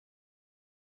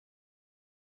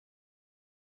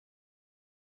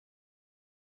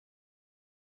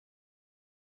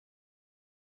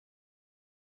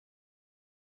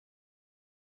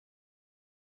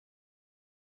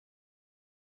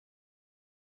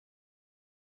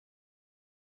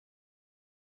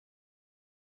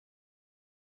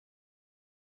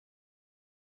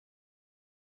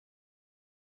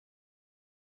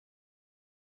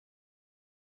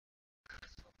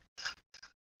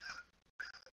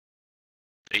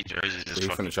They jerseys is We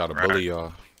fucking finna try to rap. bully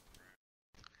y'all.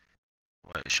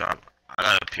 What sharp? I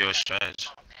got a pure stretch.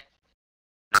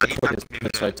 That's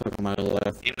why I took him out of the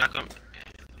left. He's not gonna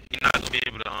be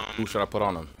able to Who should I put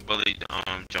on him? bully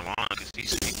Javon because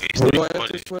he's Who do I have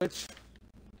to switch?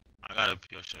 I got a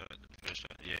pure shot.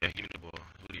 Yeah, give me the ball.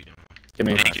 Who do you doing? Give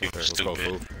me. Thank you. Let's go,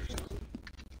 Stupid. fool.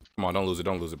 Come on, don't lose it,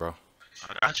 bro.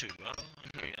 I got you, bro.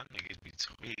 Y'all niggas be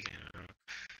tweaking, bro.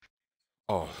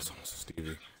 Oh, it's almost a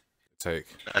Stevie. Take.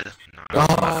 Nah.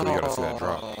 Oh, you gotta see that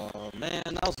drop. Oh man,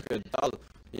 that was good.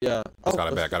 Yeah. Oh,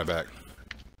 Got it back. All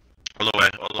the way.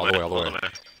 All the way.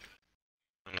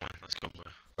 Come on, let's go, bro.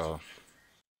 Oh.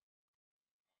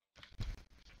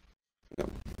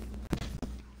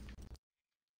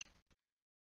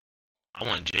 I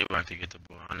want J-Rock to get the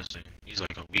ball, honestly. He's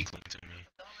like a weak link to me.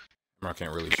 I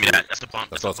can't really Give me shoot. that. That's the bump.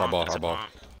 That's our ball.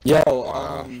 Yo,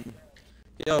 Wow.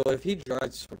 Yo, if he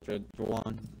drives switch it,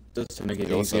 Juwan, just to make it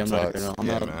Yo, easy, I'm not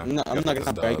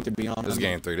gonna beg to be on. This is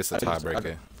game 3. This is a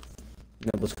tiebreaker. Yeah,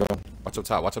 let's go. Watch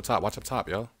up top,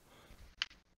 yo.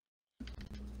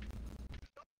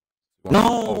 No,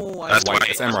 oh, that's white. white.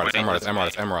 It's Emerald,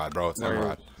 bro. It's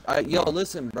Emerald. Yo,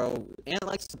 listen, bro. Ant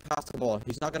likes to pass the ball.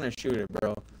 He's not gonna shoot it,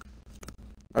 bro.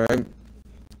 All right.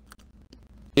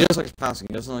 He just likes passing.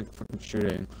 He doesn't like fucking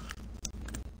shooting.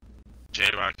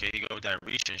 J-Rock, here you go with that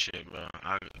reach and shit, bro.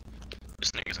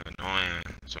 This nigga's annoying.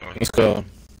 So Let's go.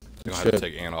 You're gonna have to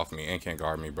take Ant off me. Ant can't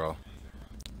guard me, bro.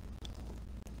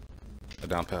 A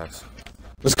down pass.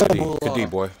 Let's go. Good D,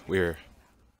 boy. We here.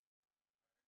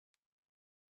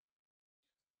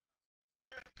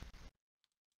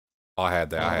 Oh, I had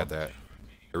that.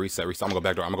 Reset. I'm gonna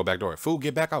go back door. Fool,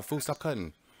 get back out. Fool, stop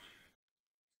cutting.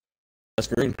 That's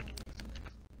green.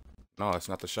 No, it's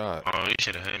not the shot. Oh, you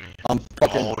should have hit me. I'm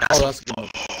fucking. That's good.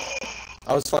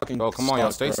 I was fucking. Bro, come on,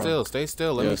 y'all. Stay bro.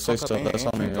 still. Let me stay fuck still. up. That's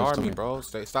Ant on me. can't guard That's on me, me. bro.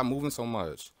 Stop moving so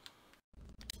much.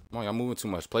 Come on, y'all moving too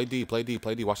much. Play D.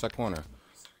 Watch that corner.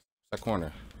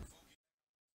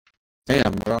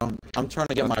 Damn, bro. I'm trying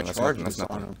to get my That's charges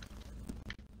nothing. on him.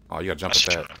 Oh, you gotta jump at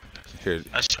that. Here.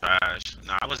 That's trash.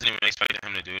 Nah, I wasn't even expecting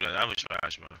him to do that. That was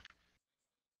trash, bro.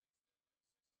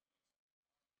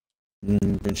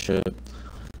 Good shit.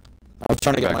 I was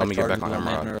trying to get my Let me get charges back on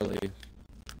on Emerald. early.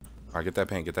 Alright, get that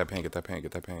paint,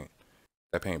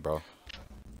 bro.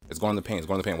 It's going in the paint.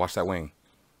 Watch that wing.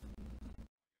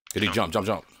 Did he jump?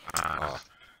 Nah.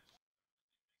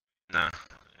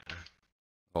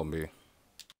 Hold me.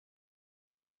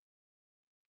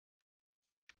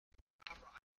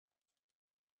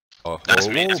 That's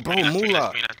me, bro,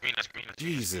 Moolah. That's green.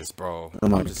 Jesus, bro. Oh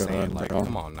my I'm just saying, God, like, bro.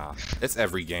 come on now. It's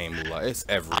every game, Moolah. It's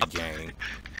every game.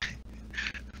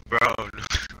 Bro.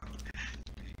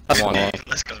 Come on,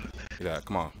 Let's go. yeah,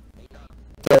 come on.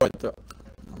 Throw it.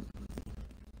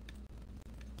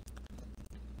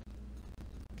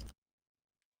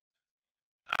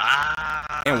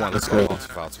 And one. Let's go. go.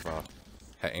 Foul.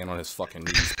 Had Ant on his fucking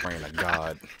knees praying to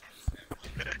God.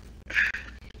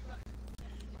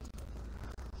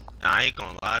 Nah, I ain't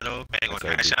gonna lie though. Bang on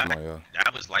that shot. Come on, yo.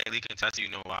 That was lightly contested.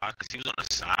 You know why? Because he was on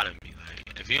the side of me.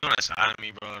 Like, if he on the side of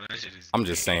me, bro, that shit is. I'm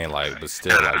just saying, like, but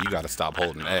still, like, you gotta stop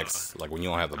holding X. Like, when you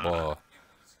don't have the ball.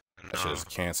 That shit is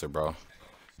cancer, bro.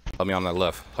 Help me on that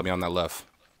left.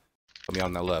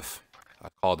 I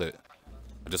called it.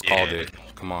 I just called it.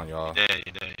 Come on, y'all. You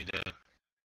did.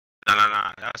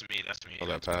 Nah. That's me. Throw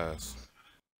that pass.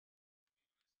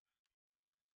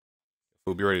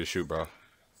 We'll be ready to shoot, bro.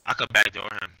 I could backdoor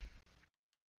him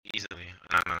easily.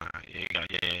 Nah. Yeah, you got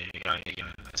it.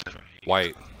 That's right.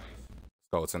 White.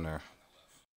 Oh, it's in there.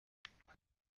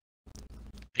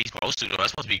 He's supposed to though.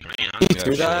 That's supposed to be green. Yeah, Do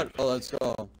shit. that? Oh, let's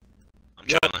go. I'm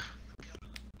chilling.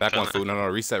 Back one, food. No.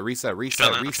 Reset.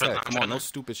 Chilling. Come on, no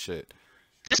stupid shit.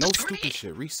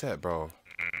 Reset, bro.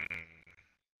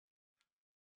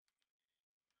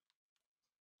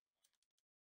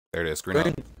 There it is.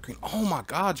 Green. Oh my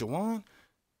God, Jawan.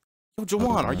 Yo,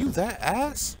 Jawan, are you that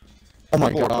ass? Oh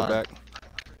my Go God. back.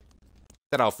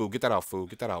 Get that out,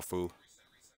 fool.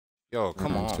 Yo,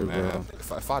 come on, man.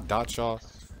 If I dot y'all,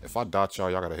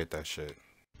 y'all gotta hit that shit.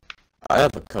 I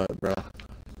have a cut, bro.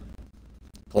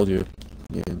 Told you.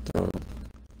 You can throw it.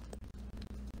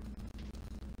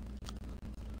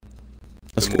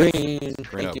 That's green. Green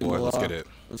up, Thank you, boy. Let's Moolah. get it.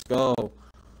 Let's go.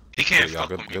 He can't Yeah, y'all,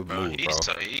 fuck with me, good bro. move,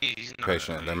 bro. He's not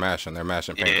Patient. They're mashing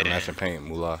paint. Yeah. They're mashing paint,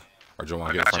 Moolah. Or Jawan,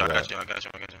 I get in got front of you.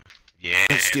 that.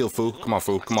 Yeah. Steal, fool. Come on,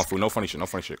 fool. No funny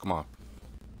shit. Come on.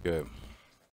 Good.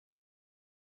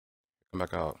 Come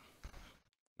back out.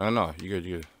 No. You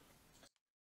good.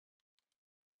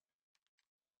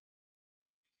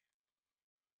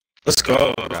 Let's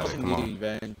go. Got it. Come on.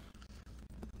 Bang.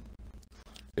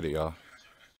 Get it, y'all.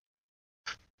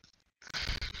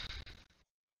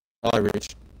 Oh, I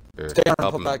reached. Here, Stay on,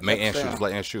 help put him. back. Make Ant Stay shoot. on. Just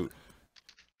let Ant shoot.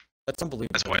 That's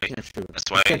unbelievable. That's why. You can't shoot. That's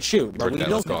You why. can't shoot, bro. We Let's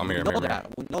know go. that. I'm We here, know I'm here. that.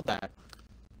 We know that.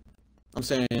 I'm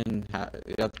saying,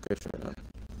 that's good shit.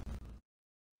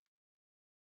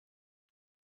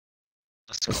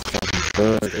 Let's go.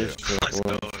 Good. Good shit, Let's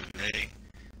boy. go, Nate.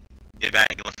 Get back.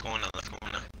 Left corner. Left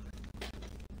corner.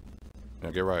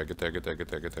 Yeah, get right. Get there. Get there. Get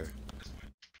there. Get there.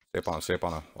 Stay up on him. Stay up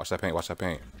on him. Watch that paint. Watch that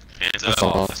paint. Hands That's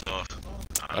up. off. That's off.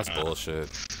 That's bullshit.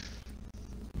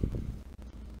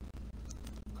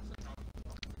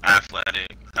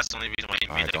 Athletic. That's the only reason why you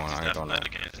I ain't made throwing, that. I ain't throwing that.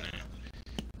 Athletic, Anthony.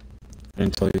 I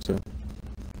didn't tell you to.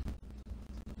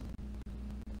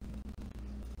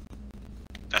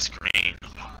 That's green.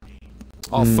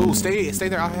 Oh, fool. Stay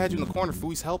there. I had you in the corner. Fool,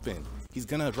 he's helping. He's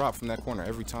gonna drop from that corner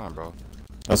every time, bro.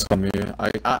 That's on me.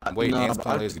 Wait, no, Ant's but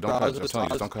playing lazy. Don't cut. I'm telling you,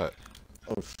 I was- don't cut.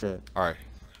 Oh shit. All right.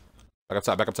 Back up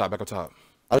top. Back up top. Back up top.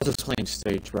 I was just playing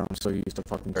stage, bro. I'm so used to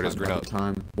fucking There it is, green every up.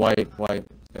 time. White. I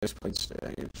just played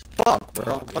stage. Fuck,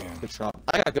 bro. Oh, Fuck damn. the shot.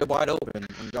 I got good wide open.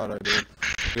 Oh god, I did.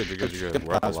 Good, you're good, you're good.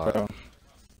 We're up a pass, lot. bro.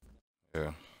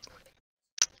 Yeah.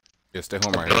 Yeah, stay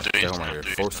home right here. Stay home right here.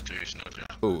 Force.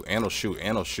 No, Ooh, Ant will shoot.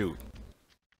 Ant will shoot.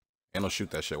 Ant will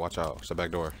shoot that shit. Watch out. It's the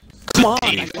back door. Come on!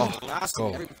 Hey, I oh, go last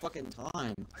go. every fucking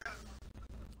time.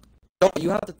 Don't you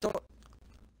have to throw?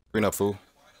 Green up, fool.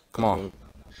 Come on.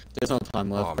 There's no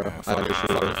time left, Oh, bro. man. I Fuck have it. to Fuck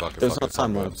shoot. it. Fuck it. There's Fuck no it. It's all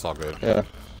time good. left. It's all good. Yeah.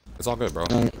 It's all good, bro.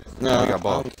 No, we got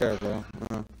ball. I don't care, bro.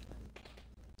 Come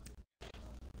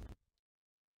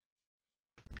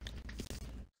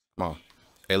on.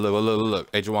 Hey, look.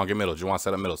 Hey, Jawan, get middle. Jawan,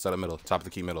 set up middle. Set up middle. Top of the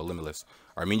key middle. Limitless.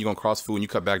 All right, mean you gonna cross fool and you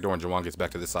cut back door and Jawan gets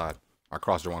back to this side. All right,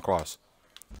 cross, Jawan, cross.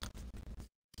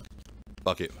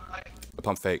 Bucket. The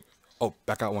pump fake. Oh,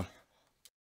 back out one.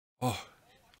 Oh.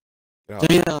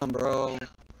 Get out. Damn, bro.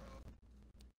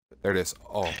 There it is.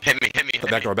 Oh. Hit me.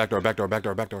 Back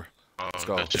door. Oh, Let's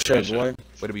go. good Shit, boy.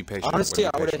 Way to be patient. Honestly, Way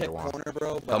I to be would have patient, hit Jawan. corner,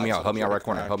 bro. Help me out right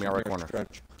corner. Help me out right Stretch, corner.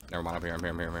 stretch. Never mind.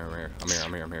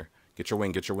 I'm here. Get your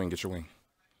wing.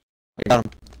 I got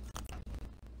him.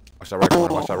 Watch that right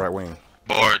corner. Watch that right wing.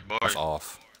 Board. That's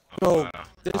off. Bro, Wow.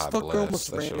 this God fucker bless.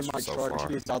 almost That ran shit in was my so charge. far.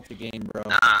 He was out the game, bro.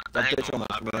 Nah, I That ain't bitch gonna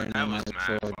almost lie, bro. ran That in was my mad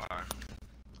charge. far.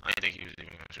 I didn't think he was even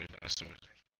gonna shoot that stupid.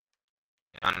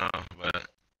 I know, but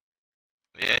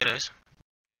yeah, it is.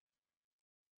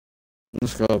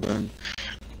 Let's go, man.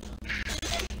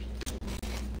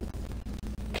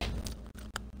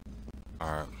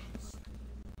 All right.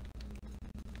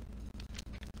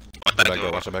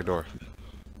 Watch the back door.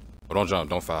 Oh, don't jump.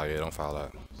 Don't foul. Yeah, don't foul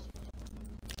that.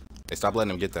 Hey, stop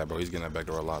letting him get that, bro. He's getting that back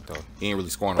door a lot, though. He ain't really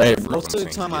scoring on Hey, that. most of the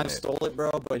time I stole it,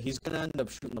 bro, but he's gonna end up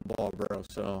shooting the ball, bro.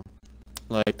 So,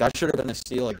 like, that should have been a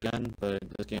steal again, but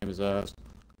this game is ass.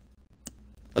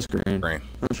 That's green. Green.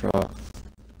 Good shot.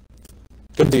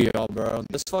 Good deal, bro.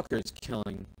 This fucker is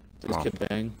killing. This Come kid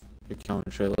bang. You're killing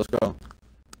shit. Let's go.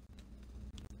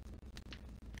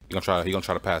 He gonna try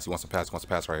to pass. He wants to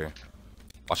pass right here.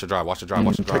 Watch the drive.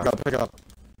 Pick up.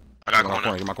 I got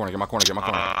corner. Get my corner.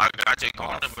 I got your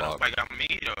corner, but fuck. nobody got me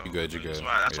though. You good. That's Yeah,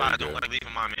 why I you don't good. like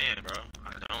leaving my man, bro.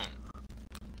 I don't.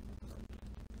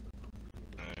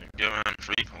 Giving him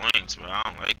 3 points, but I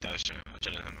don't like that shit. I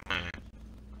should have been winning.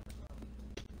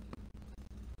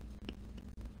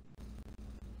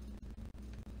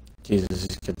 Jesus,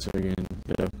 these kids are getting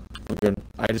yeah. We're good.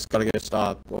 I just gotta get a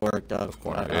stop. Worked out.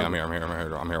 Corner. Yeah, I'm here.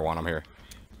 Juan. I'm here.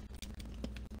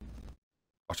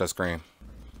 Watch that screen.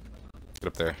 Get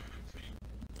up there.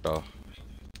 Go.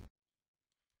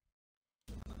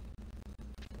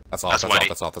 That's off.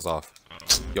 That's off.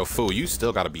 Yo, fool, you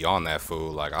still gotta be on that,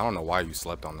 fool. Like, I don't know why you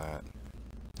slept on that.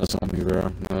 That's on me, bro.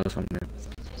 No, that's on me.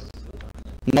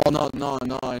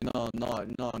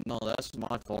 No, that's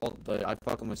my fault, but I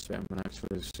fucking was spamming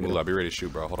actually. Mula, be ready to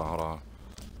shoot, bro. Hold on.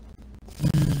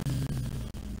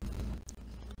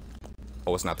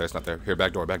 Oh, it's not there. Here,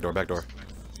 back door.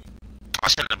 I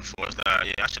should have forced that.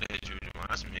 Yeah, I should have hit you.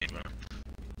 That's me, bro.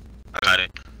 I got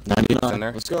it. 99. In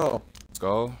there? Let's go. Let's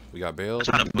go. We got I Bills.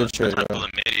 tried to pull bro. a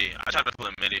midi.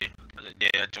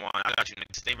 Yeah, Juwan, I got you,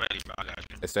 nigga. Stay ready, bro. I got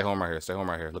you. Hey, stay home right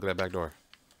here. Look at that back door.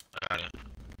 I got it.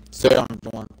 Stay on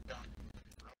one.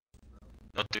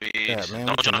 No threes. Yeah, man, we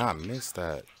Don't jump. cannot miss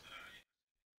that.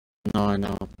 No, I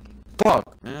know.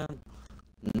 Fuck, man.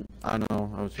 I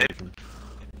know. I was Hit. joking.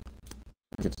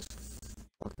 Get this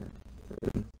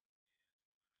fucking.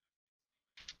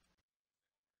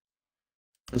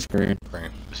 It's green.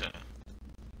 Green.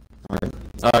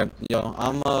 Alright, yo,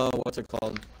 I'm what's it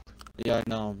called? Yeah, I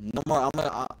know. No more.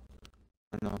 I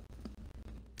know.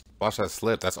 Watch that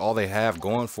slip. That's all they have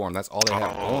going for them.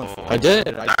 I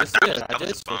did. I just did. I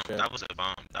did switch it. That was a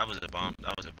bomb.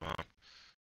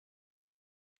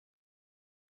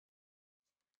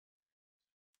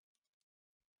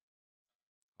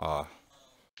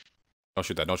 Don't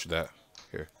shoot that. Don't shoot that.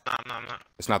 Here. No, I'm not.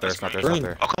 It's not there. It's not there. It's not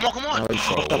there. Oh, come on, come on. No, you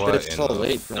Oh, fucked up, what bitch, in so the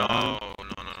late, bro. no.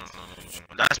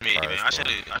 That's me, Alright, man. let's I go.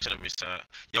 should've reset.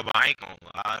 Yo, but I ain't gonna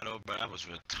lie though, bro. That was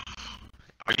real.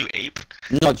 Are you ape?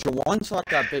 No, Jawan shot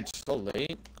that bitch so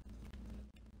late.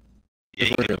 Yeah,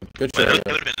 you Good could. Good But it shit.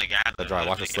 would've been the gather. Good drive.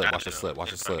 Watch the slip. Watch the slip.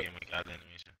 Watch the slip.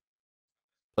 Animation.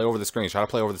 Play over the screen. Try to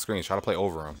play over the screen. Try to play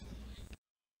over him.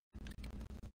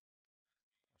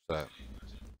 What's that?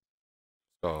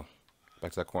 Go.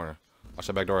 Back to that corner. Watch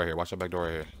that back door right here. Watch that back door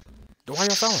right here. Why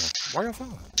y'all fouling? Why y'all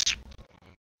fouling?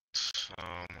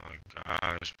 Oh my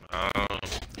gosh, bro.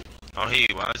 Oh, he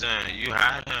wasn't. You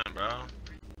had him, bro.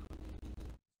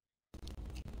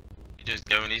 You just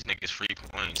giving these niggas free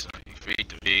points. Like, free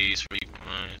threes, free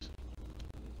points.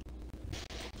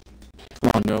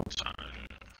 Come on, no.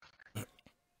 Sorry.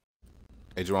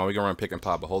 Hey, Juwan, we gonna run pick and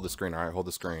pop, but hold the screen, all right? Hold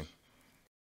the screen.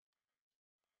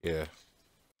 Yeah.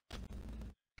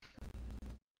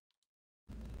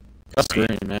 That's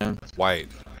great, man. White.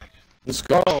 Let's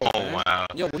go. Oh, man. wow.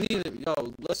 Yo, we need to,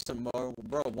 yo, listen, bro,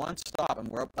 one stop and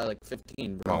we're up by like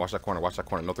 15, bro. Come on, watch that corner. Watch that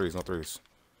corner. No threes. No threes.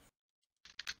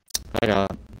 I Got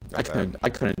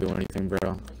that. couldn't do anything, bro.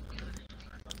 I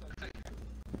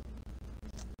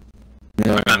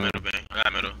Yeah. got middle, bang. I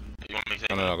got middle. You want me to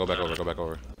take No. Go back over. Go back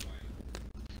over.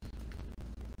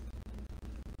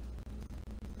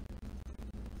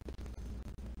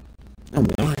 Oh,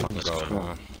 my. Let's go,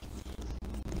 man.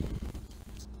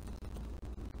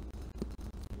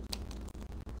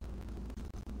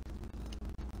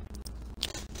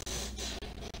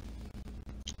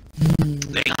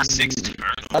 They got 6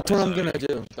 turnovers. That's what I'm gonna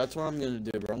do. That's what I'm gonna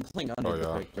do, bro. I'm playing under Oh, the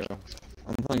yeah. pick, bro.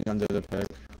 I'm playing under the pick.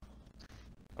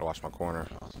 Gotta watch my corner.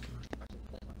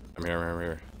 I'm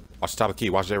here. Watch the top of the key.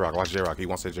 Watch J-Rock. Watch J-Rock. He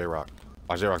wants to say J-Rock.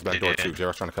 Watch J-Rock's back door, too.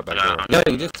 J-Rock's trying to cut back door.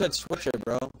 Yo, you just said switch it,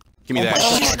 bro. Give me Oh that my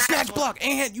shit. God. Snatch block.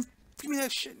 And you give me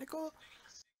that shit, nigga.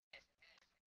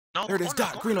 No, There it is.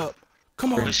 corner, Dot. Green up.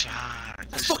 Come on. Good shot.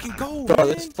 Let's fucking go, Bro, man.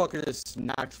 let's fucking just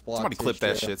snatch block. Somebody this clip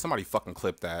that shit. Somebody fucking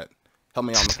clip that. Help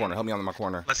me out in the corner. Help me out in my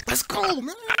corner. Let's go,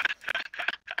 man.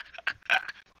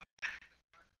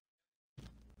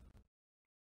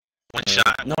 One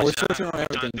shot. No, one we're shot, switching on one shot,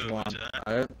 everything, dude, one Juwan. shot.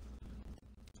 Alright?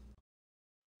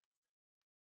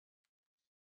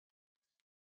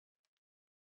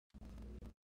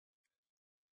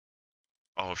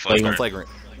 Oh, Flagrant. flagrant. Flagrant.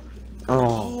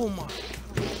 Oh. Oh my.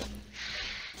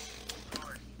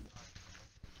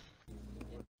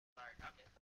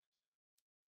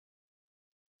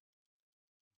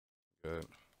 Good.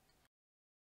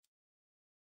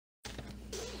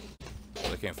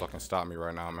 They can't fucking stop me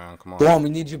right now, man. Come on. Juwan, we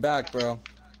need you back, bro.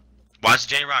 Watch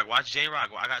J-Rock. Watch J-Rock.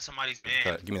 I got somebody's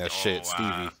man. Give me that shit,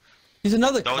 Stevie. He's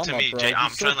another Throw come it to up, me, bro. Jay. I'm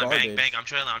He's so trailing, bang, garbage. bang. I'm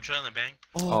trailing, bang.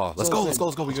 Oh, let's go.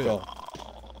 We good. Oh,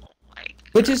 my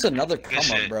Which is another Good come up,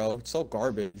 shit. bro. It's so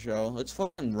garbage, yo. Let's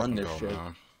fucking run this Go, shit.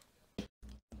 man.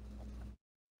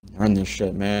 Run this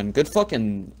shit, man. Good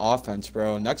fucking offense,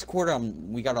 bro. Next quarter,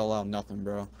 we gotta allow nothing,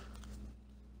 bro.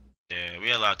 Yeah,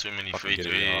 we allowed too many Fucking free get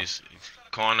it, y'all. threes.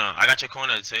 Corner. I got your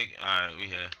corner to take. Alright, we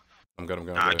here. I'm good.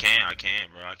 Nah, I can't,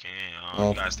 bro. I can't. Oh.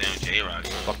 You gotta stay on J-Rock.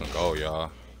 Fucking go,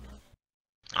 y'all.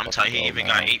 I'm Fucking telling you, he go, even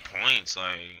man. got 8 points.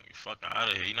 Like, fuck out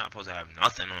of here. You're not supposed to have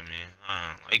nothing on me.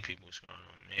 I don't like people scoring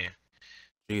on me.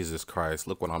 Jesus Christ.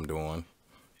 Look what I'm doing.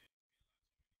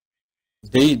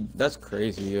 That's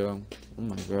crazy, yo. Oh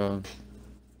my god.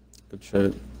 Good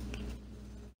shit.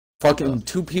 Fucking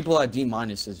 2 people at D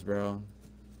minuses, bro.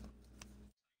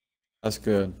 That's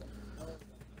good.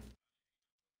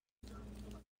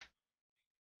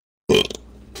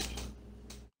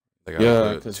 They gotta Yeah,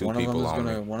 put because 2 one of them people is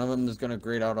on me. gonna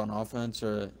grade out on offense,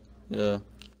 or yeah.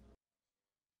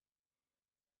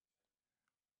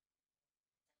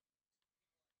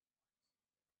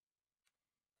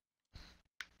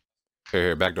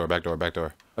 Here, back door. That's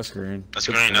green. That's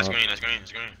Good green, that's shot. green, that's green,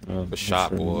 that's green. Good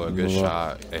shot, boy. Good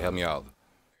shot. Hey, help me out.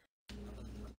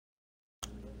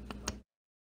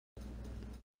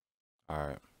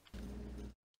 Alright.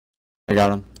 I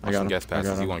got him. I Want got some him. guest I got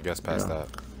passes. You him. want to guest pass Yeah.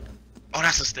 that? Oh,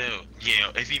 that's a steal.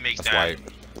 Yeah, if he makes That's that.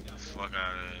 white. Fuck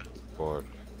out of here. Forward.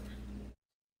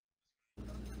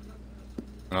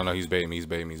 No, he's baiting me. He's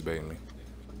baiting me.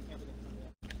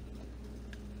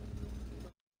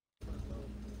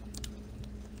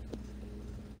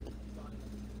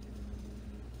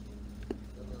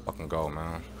 Fucking go,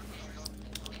 man.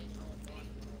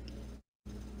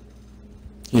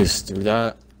 You just do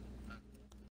that.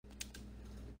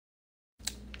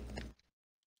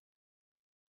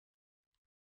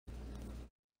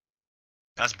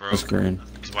 That's broke. That's green.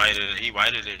 He's whited it. He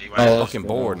whited it. Oh, that's Fucking good.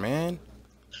 bored, man.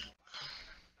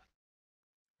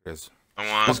 Yes. I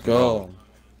won. Let's go.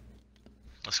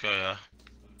 Let's go, y'all.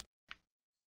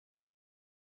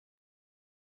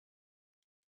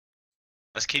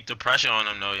 Let's keep the pressure on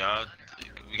them, though, y'all.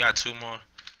 We got two more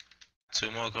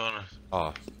corners.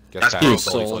 Oh, guess That's that.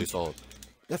 blue. He sold.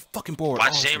 That fucking board.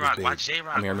 Watch oh, J-Rock. big. Watch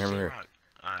J-Rock. I'm here. Alright,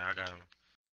 I got him.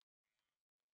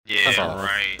 Yeah, That's all.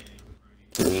 right.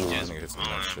 He just hit some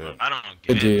dumb shit. I don't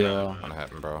Good get deal. that. Gonna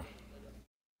happen, bro.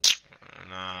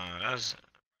 Nah, that's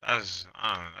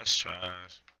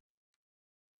trash.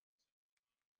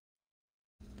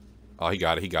 Oh, he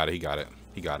got it. He got it. He got it.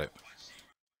 He got it.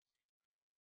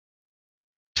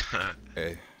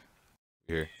 Hey,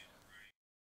 here.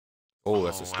 Oh,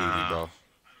 that's a Stevie, bro.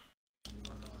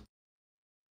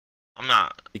 I'm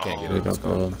not. He can't get There it. we Let's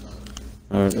go. go.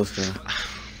 Alright, let's go.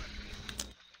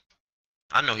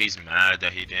 I know he's mad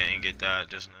that he didn't get that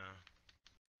just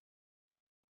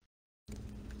now.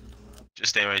 Just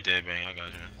stay right there, Bang. I got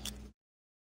you.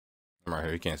 I'm right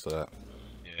here. He can't steal that.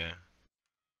 Yeah.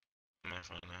 I'm in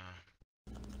front now.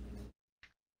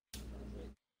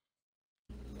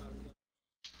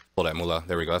 Pull that moolah.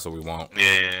 There we go. That's what we want.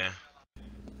 Yeah.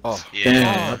 Oh, Yeah. Damn,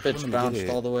 Yeah. that bitch bounced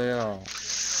all the way out.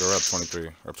 they're up 23.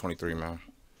 We're up 23, man.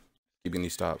 Keeping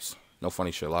these stops. No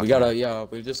funny shit. Lock We in. gotta, yeah,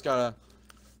 we just gotta.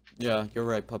 Yeah, you're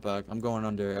right, put back. I'm going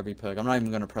under every pick. I'm not even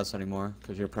gonna press anymore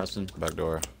because you're pressing. Back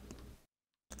door.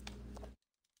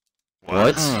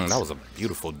 What? That was a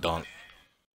beautiful dunk.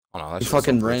 Oh no, that's He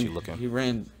fucking ran. looking. He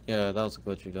ran. Yeah, that was a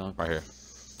glitchy dunk. Right here.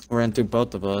 Ran through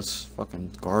both of us.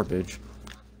 Fucking garbage.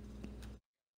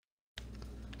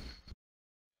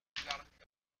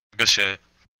 Good shit.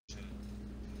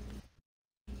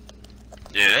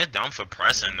 Yeah, they're dumb for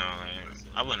pressing though. Like,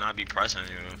 I would not be pressing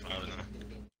you if I was them.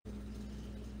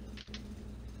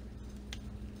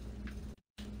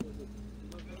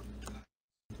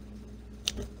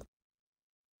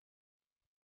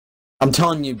 I'm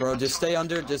telling you, bro. Just stay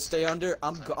under. Just stay under.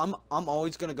 I'm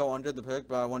always gonna go under the pick,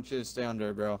 but I want you to stay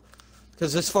under, bro.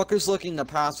 Cause this fucker's looking to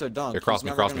pass or dunk. Here, cross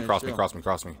me, cross me, cross me, cross me,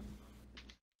 cross me.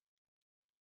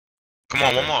 Come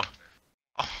on, one more.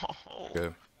 Oh.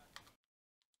 Good.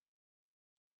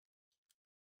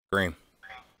 Green.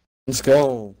 Let's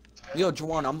go. Yo,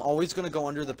 Juwan, I'm always gonna go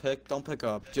under the pick. Don't pick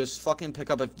up. Just fucking pick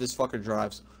up if this fucker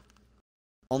drives.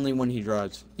 Only when he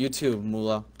drives. You too,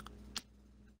 Mula.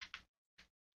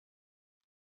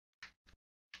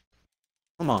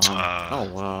 Come on.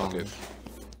 Oh, wow. Good.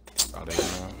 Oh, there you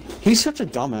go. He's such a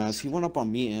dumbass. He went up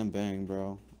on me and Bang,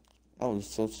 bro. That was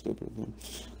so stupid of him.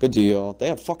 Good deal. They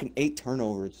have fucking 8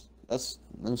 turnovers. That's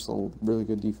a really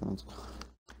good defense.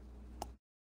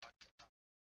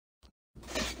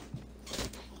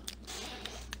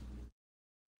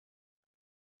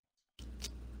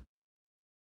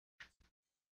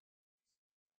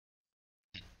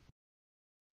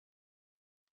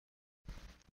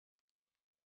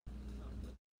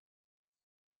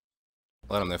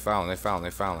 Let them. They're fouling. They're fouling.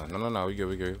 They're fouling. No. We good.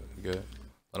 We good. We good.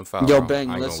 Let them foul. Yo, bro. Bang,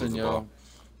 I ain't gonna listen, lose the yo. ball.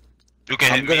 You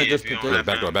can I'm hit gonna me just if you don't predict- have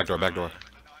Back door. him. Back door. Back door.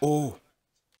 Oh.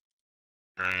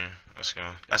 Green. Let's go.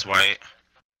 That's white.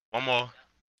 One more.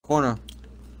 Corner.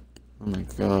 Oh my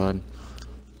god.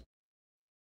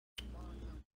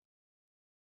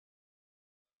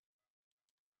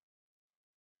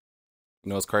 You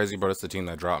know what's crazy, bro? It's the team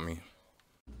that dropped me.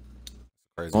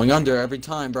 Crazy. Going under every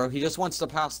time, bro. He just wants to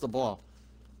pass the ball.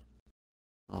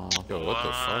 Oh. Yo, what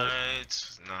the fuck?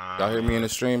 Nah. Y'all hear me in the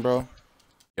stream, bro?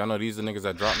 Y'all know these are the niggas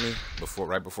that dropped me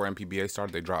right before MPBA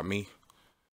started. They dropped me.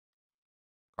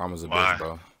 Karma's a Why? bitch,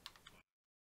 bro.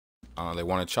 They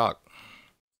wanted Chalk.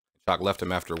 Chalk left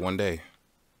him after 1 day.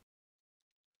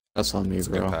 That's on me, It's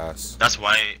a good bro. pass. That's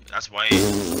white. That's white.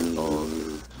 Oh.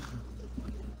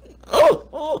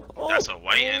 That's a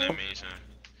white animation.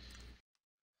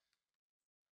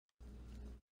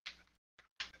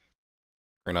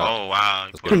 Green up. Oh wow.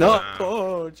 Let's Put get it it. Green up, down.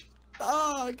 coach.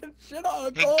 Get shit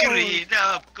on, coach. Green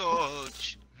up,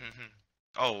 coach.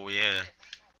 Oh yeah.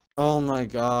 Oh my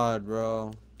god,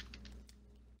 bro.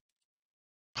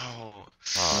 Oh.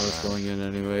 I was man. going in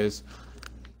anyways.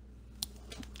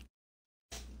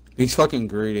 He's fucking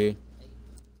greedy.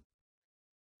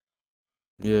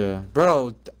 Yeah,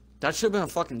 bro. That should have been a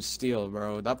fucking steal,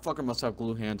 bro. That fucker must have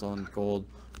glue hands on gold.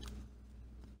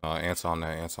 Ants on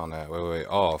that. Ants on that. Wait.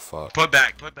 Oh, fuck. Put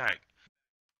back.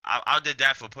 I did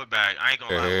that for put back. I ain't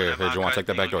gonna lie. Here, Whenever I Juwan, cut, take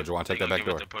that they back door. gonna- Juwan, take they that gonna back give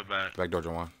it door. to Put back. Back door,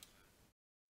 Juwan.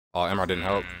 Oh, MR didn't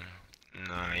help.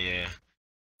 Nah, yeah.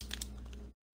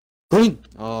 Green.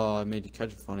 Oh, I made you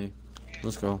catch it funny.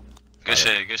 Let's go. Good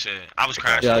shit. I was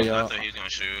crashing. Yeah. I thought he was gonna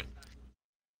shoot.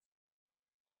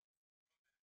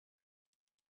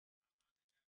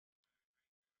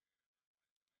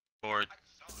 Board.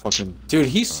 Fucking dude,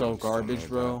 he's so just garbage, made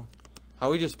bro. How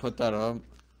we just put that up?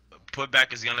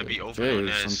 Putback is gonna be open Jay on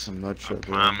is this. some nut shit, I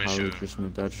bro. promise How you. we just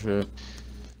made that shit.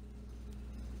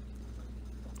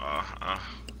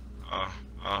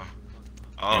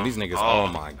 And these niggas, oh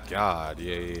my god,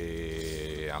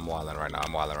 yeah. I'm wilding right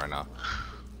now.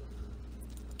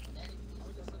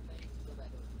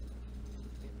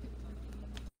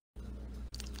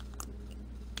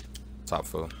 Top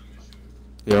fool.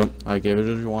 Yep, I gave it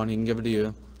to Juwan. He can give it to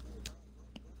you.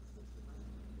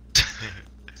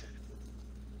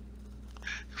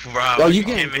 Bro, Yo, you you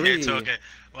came getting in here greedy. talking.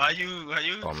 Why you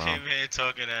Oh, no. came in here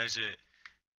talking that shit?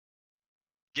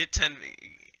 Get 10.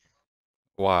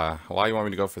 Why you want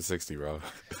me to go for 60, bro?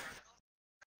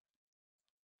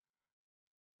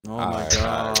 Oh my Alright,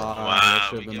 god. alright. Wow, That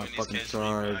should we have been my giving these fucking kids free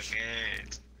charge.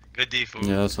 pockets. Good D food.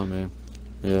 Yeah, that's on me.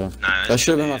 Yeah. Nah, That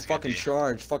should have been my that's good fucking D.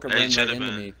 charge. Fucking That ran right should've into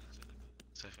been. me.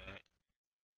 That's a fact.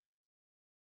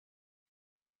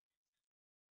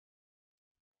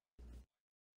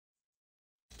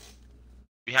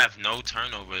 We have no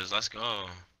turnovers. Let's go.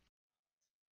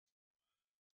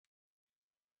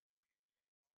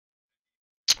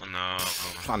 Oh, no.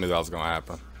 I knew that was gonna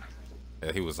happen.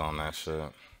 Yeah, he was on that shit.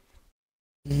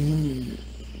 These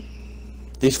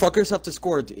fuckers have to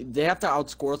score. They have to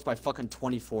outscore us by fucking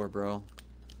 24, bro.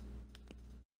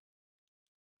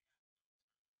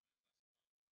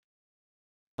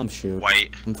 I'm shoot.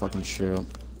 White. I'm fucking shoot.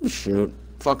 I'm shoot.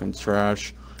 Fucking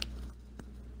trash.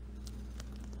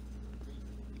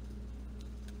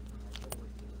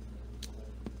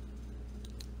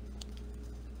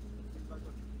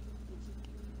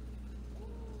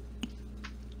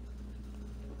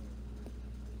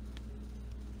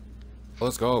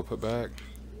 Let's go, put back.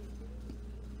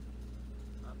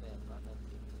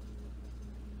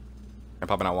 And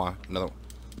popping out one. Another one.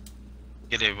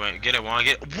 Get it, Juan. Get it.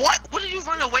 What? What did you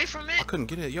run away from I it? couldn't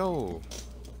get it, yo.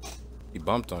 He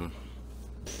bumped him.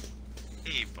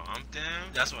 He bumped him.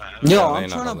 That's what happened. Yo, Yeah, they I'm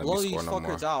ain't trying not to gonna let blow me these score no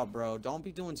fuckers more. out, bro. Don't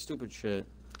be doing stupid shit.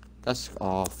 That's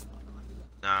off.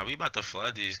 Nah, we about to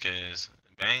flood these kids.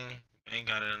 Bang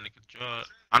got it under control.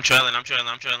 I'm trailing.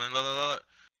 Look.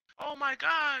 Oh my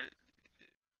god.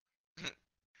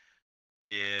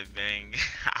 Yeah, Bang.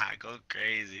 Go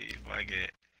crazy. Fuck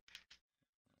it.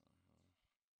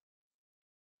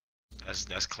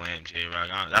 That's clam, J-Rock.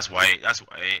 That's white. That's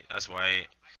white. Let's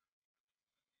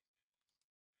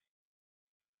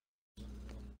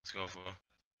go for it.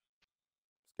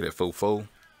 Get it full.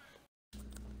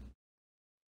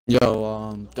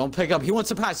 Yo, don't pick up. He wants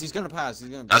to pass. He's gonna pass.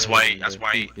 That's white. That's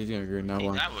white. He's gonna agree on that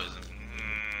one. That was.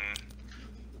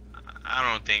 I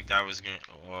don't think that was gonna.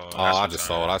 Whoa, Oh, I just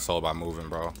sold. I sold by moving,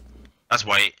 bro. That's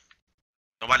white.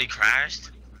 Nobody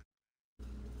crashed.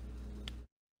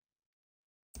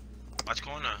 Watch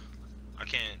corner. I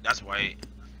can't. That's white.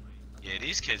 Yeah,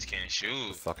 these kids can't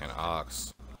shoot. Fucking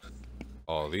ox.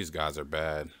 Oh, these guys are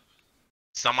bad.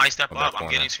 Somebody step Come back up. I'm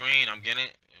corner. getting screen. I'm getting.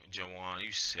 Jawan,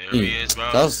 you serious, bro?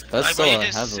 That's Like, still bro, a you're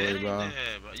just heavily, sitting bro. there,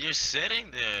 bro. You're sitting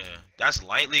there. That's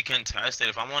lightly contested.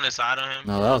 If I'm on the side of him,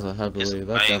 No, that was a heavily. It's That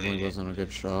lightly. definitely wasn't a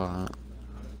good shot.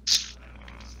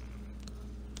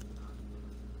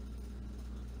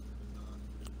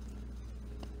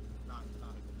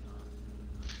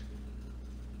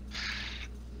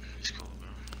 It's cool, bro.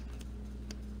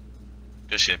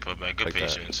 Good shit, put back. Good Like that.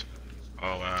 patience.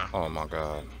 Oh wow. Oh my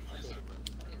god.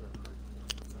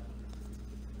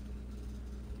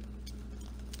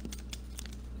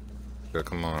 Good,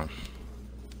 come on.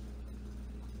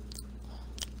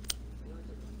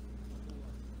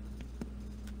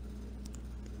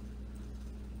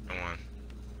 Come on.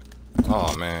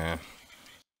 Oh man.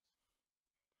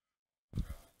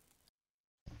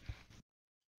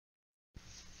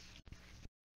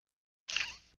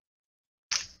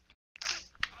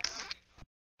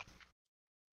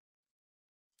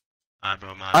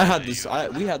 Bro,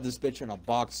 We had this bitch in a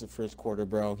box the first quarter,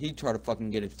 bro. He tried to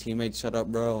fucking get his teammates set up,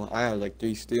 bro. I had like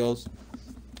 3 steals.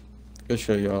 Good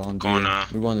show y'all on Corner.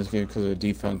 We won this game because of the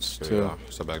defense Here we too. go.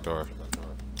 It's a back door.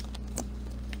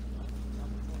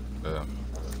 Yeah.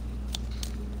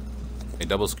 Hey,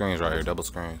 double screens right here. Double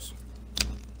screens.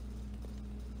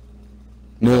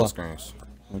 Double Nula. screens.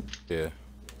 Yeah.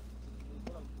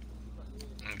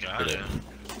 Got Get it. it.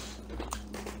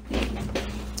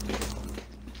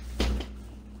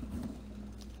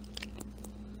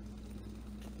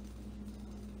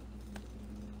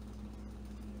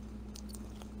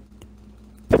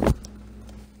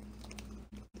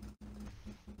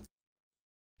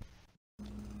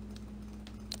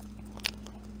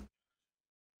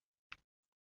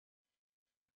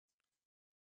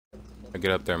 Get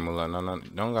up there, Mula. No,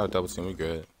 don't got a double team. We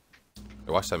good.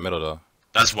 Hey, watch that middle though.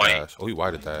 That's white. Gosh. Oh, he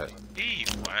whited that.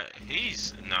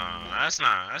 He's no. That's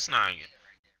not. That's not.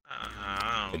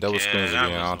 I Hey, don't double care. screens That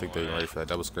again. I was don't think they're white. ready for that.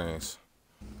 Double screens.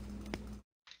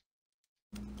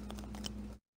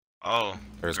 Oh,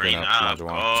 There's green green up. Come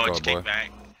on, Oh, Let's go, boy. kick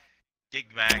back.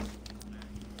 Kick back.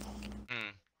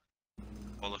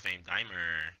 Hall of Fame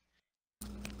dimer.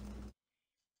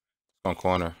 On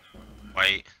corner.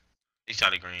 White. He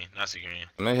shot a green. That's a green.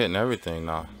 And they hitting everything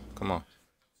now. Come on.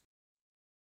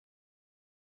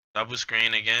 Double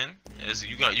screen again.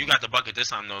 You got the bucket this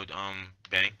time though.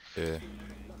 Bang. Yeah.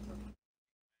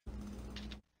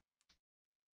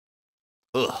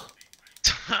 Ugh.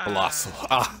 Colossal.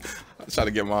 I try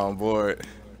to get my on board.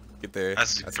 Get there.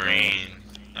 That's green.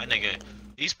 That nigga,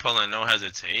 he's pulling no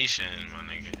hesitation, my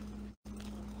nigga.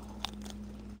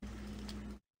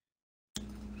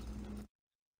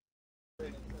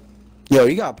 Yo,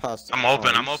 you got past. I'm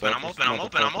open. I'm open.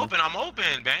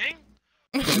 Bang.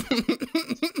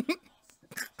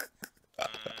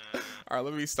 All right,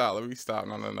 let me stop. No,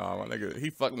 my nigga. He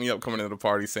fucked me up coming into the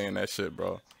party saying that shit,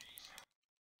 bro.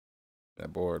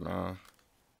 That board, man.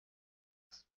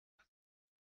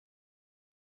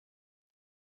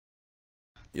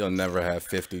 You'll never have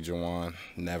 50, Jawan.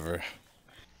 Never.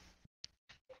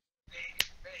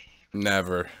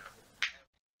 Never.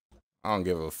 I don't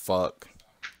give a fuck.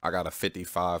 I got a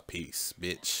 55 piece,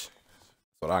 bitch. That's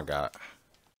what I got.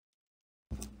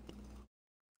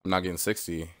 I'm not getting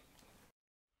 60,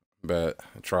 but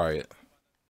try it.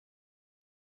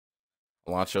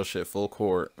 Launch your shit full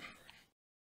court.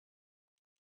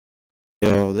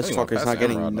 Yo, this I ain't gonna fucker's pass not that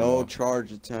getting rod no no more.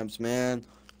 charge attempts, man.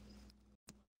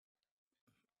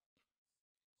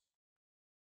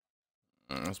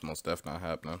 That's most definitely not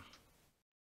happening.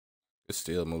 It's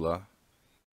still Moolah.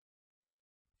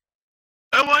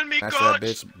 That wasn't me, That's coach. that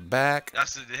bitch back.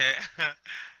 That's the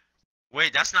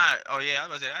Wait, that's not. Oh yeah, I was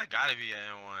about to say that gotta be an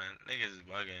N1. Niggas is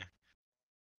bugging.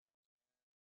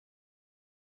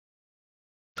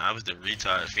 Nah, I was the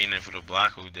retard fiending for the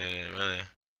block who did it, really.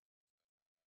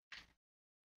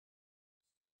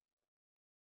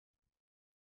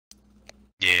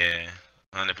 Yeah,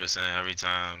 100% every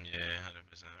time. Yeah,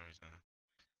 100% every time.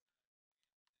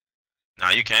 Nah,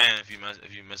 you can if you mess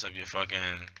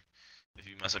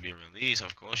up your release,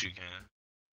 of course you can.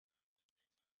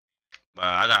 But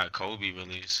I got Kobe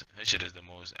release. That shit is the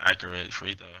most accurate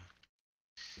free throw.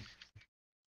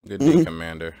 Good D,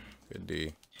 Commander. Good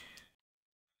D.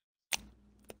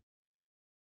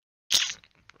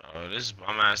 Bro, this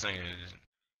bum ass nigga is.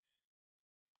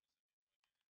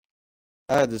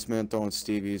 I had this man throwing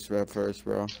Stevie's rep first,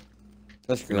 bro.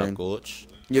 That's You're not green. coach.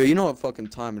 Yo, you know what fucking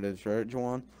time it is, right,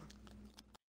 Juwan?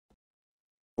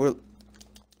 We're...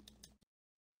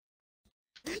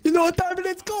 You know what time it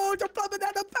is, coach? I'm coming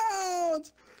out of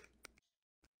bounds.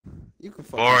 You can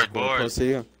fucking Board.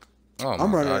 pussy. Oh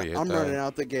I'm my running. God, I'm running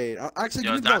out the gate. Actually,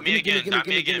 Yo, give me the ball. dot me again,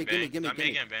 Give me,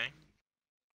 bang.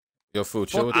 Yo, fool,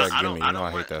 chill with that I gimme. don't You know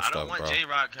I hate that I don't stuff, want bro.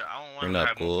 J-Rock. I don't want him to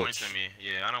have more points than me.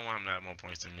 Yeah, I don't want him to have more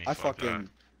points than me. I Fuck fucking.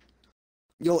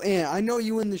 that. Yo, Ant, I know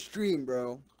you in the stream,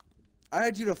 bro. I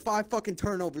had you to 5 fucking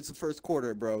turnovers the first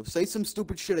quarter, bro. Say some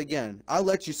stupid shit again. I'll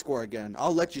let you score again.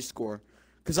 I'll let you score.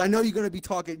 Cause I know you're gonna be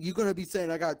talking. You're gonna be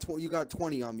saying you got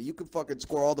 20 on me. You can fucking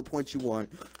score all the points you want.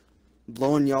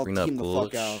 Blowing y'all Bring up team the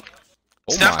fuck out.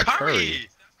 Oh Steph my Curry.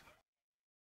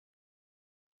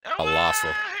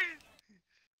 Colossal.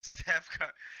 Steph Curry.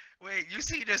 Wait, you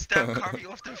see the Steph Curry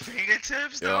off the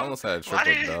fingertips, though? Yeah, I almost had a Why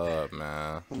triple did- dub,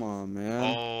 man. Come on,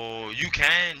 man. Oh, you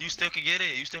can. You still can get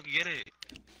it.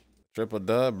 Triple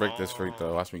dub, break this free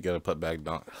throw. Watch me get a putback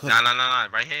dunk. Nah.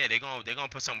 Right here, they gonna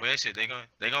put some weird shit. They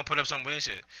gonna put up some weird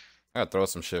shit. I gotta throw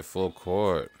some shit full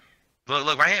court.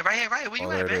 Look, right here. Where you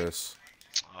Oh, at, there it man? is.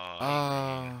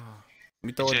 Oh, Let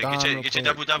me throw it down. get your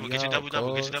double double. Yo, coach.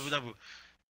 Oh,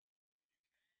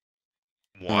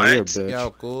 you're a What? bitch. Yo,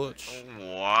 coach.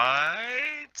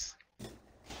 What?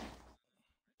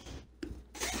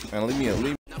 Man, leave me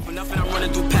alone. For nothing, I'm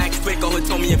running through packs quick. All it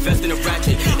told me invest in a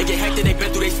ratchet. They get hectic, they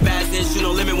been through they spasms. You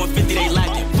know, limit 150, they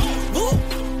lack it.